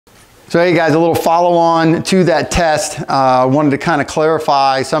So hey guys, a little follow on to that test. Wanted to kind of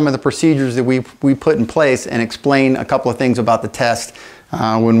clarify some of the procedures that we put in place and explain a couple of things about the test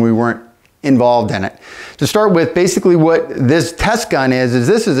when we weren't involved in it. To start with, basically what this test gun is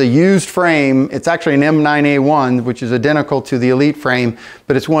this is a used frame. It's actually an M9A1, which is identical to the Elite frame,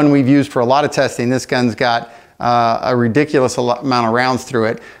 but it's one we've used for a lot of testing. This gun's got a ridiculous amount of rounds through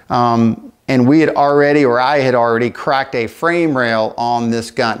it. And we had already, or I had already cracked a frame rail on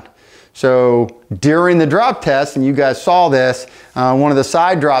this gun. So during the drop test, and you guys saw this, one of the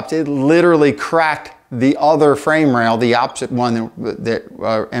side drops, it literally cracked the other frame rail, the opposite one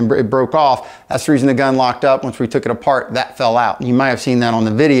and it broke off. That's the reason the gun locked up. Once we took it apart, that fell out. You might have seen that on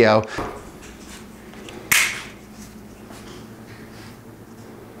the video.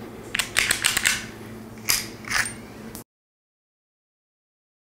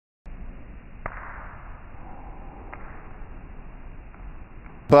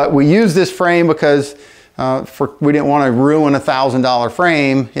 But we use this frame because we didn't want to ruin a $1,000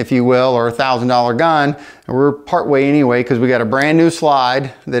 frame, if you will, or a $1,000 gun. And we're partway anyway because we got a brand new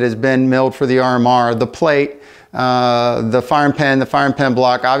slide that has been milled for the RMR, the plate, the firing pin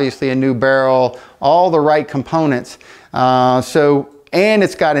block, obviously a new barrel, all the right components. And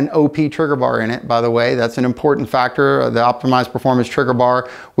it's got an OP trigger bar in it, by the way. That's an important factor, the optimized performance trigger bar,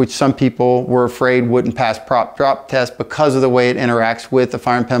 which some people were afraid wouldn't pass prop drop test because of the way it interacts with the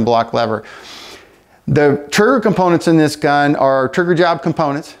firing pin block lever. The trigger components in this gun are trigger job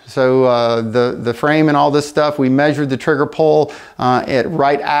components. So the frame and all this stuff, we measured the trigger pull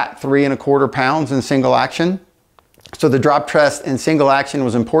right at 3¼ pounds in single action. So the drop test in single action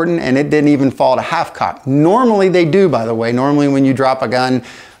was important, and it didn't even fall to half cock. Normally they do, by the way. Normally when you drop a gun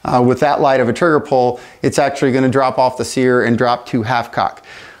with that light of a trigger pull, it's actually going to drop off the sear and drop to half cock.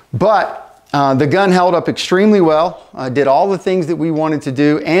 But the gun held up extremely well, did all the things that we wanted to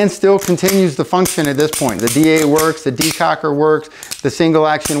do, and still continues to function at this point. The DA works, the decocker works, the single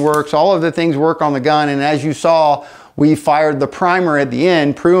action works, all of the things work on the gun, and as you saw, we fired the primer at the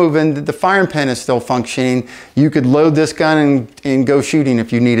end, proving that the firing pin is still functioning. You could load this gun and go shooting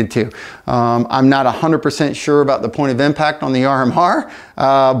if you needed to. I'm not 100% sure about the point of impact on the RMR,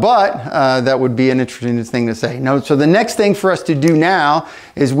 but that would be an interesting thing to say. No, so the next thing for us to do now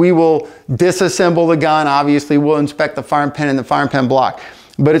is we will disassemble the gun. Obviously, we'll inspect the firing pin and the firing pin block.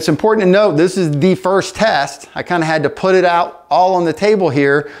 But it's important to note, this is the first test. I kind of had to put it out all on the table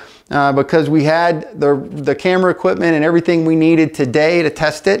here. Because we had the camera equipment and everything we needed today to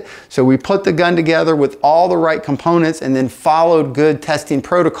test it. So we put the gun together with all the right components and then followed good testing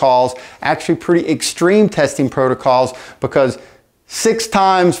protocols, actually pretty extreme testing protocols, because 6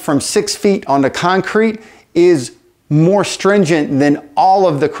 times from 6 feet onto concrete is more stringent than all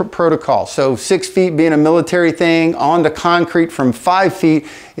of the protocols. So 6 feet being a military thing, onto concrete from 5 feet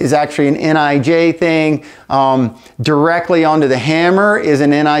is actually an NIJ thing. Directly onto the hammer is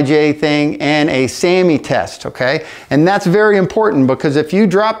an NIJ thing and a SAMI test, okay? And that's very important, because if you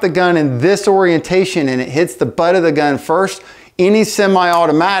drop the gun in this orientation and it hits the butt of the gun first, any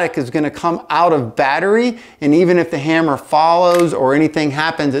semi-automatic is going to come out of battery, and even if the hammer follows or anything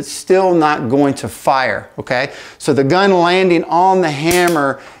happens, it's still not going to fire, okay? So the gun landing on the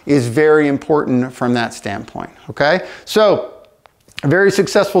hammer is very important from that standpoint, okay? So a very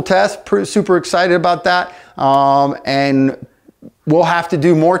successful test, super excited about that, and we'll have to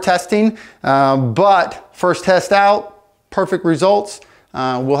do more testing, but first test out, perfect results.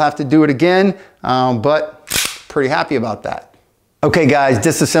 We'll have to do it again, but pretty happy about that. Okay guys,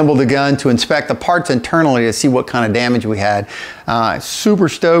 disassembled the gun to inspect the parts internally to see what kind of damage we had. Super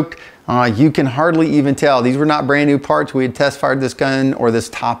stoked. You can hardly even tell. These were not brand new parts. We had test fired this gun, or this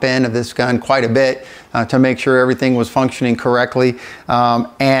top end of this gun, quite a bit to make sure everything was functioning correctly.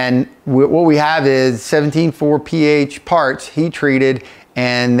 And what we have is 17.4 pH parts, heat treated,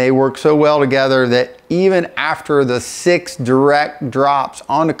 and they work so well together that even after the 6 direct drops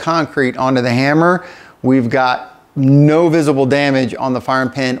onto concrete, onto the hammer, we've got no visible damage on the firing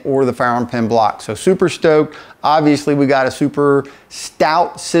pin or the firing pin block. So super stoked. Obviously we got a super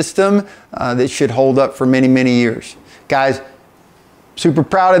stout system that should hold up for many, many years. Guys, super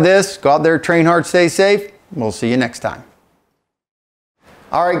proud of this. Go out there, train hard, stay safe. We'll see you next time.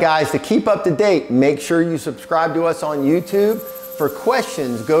 All right guys, to keep up to date, make sure you subscribe to us on YouTube. For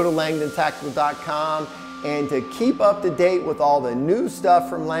questions, go to langdontactical.com. And to keep up to date with all the new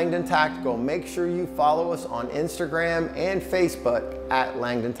stuff from Langdon Tactical, make sure you follow us on Instagram and Facebook at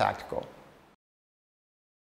Langdon Tactical.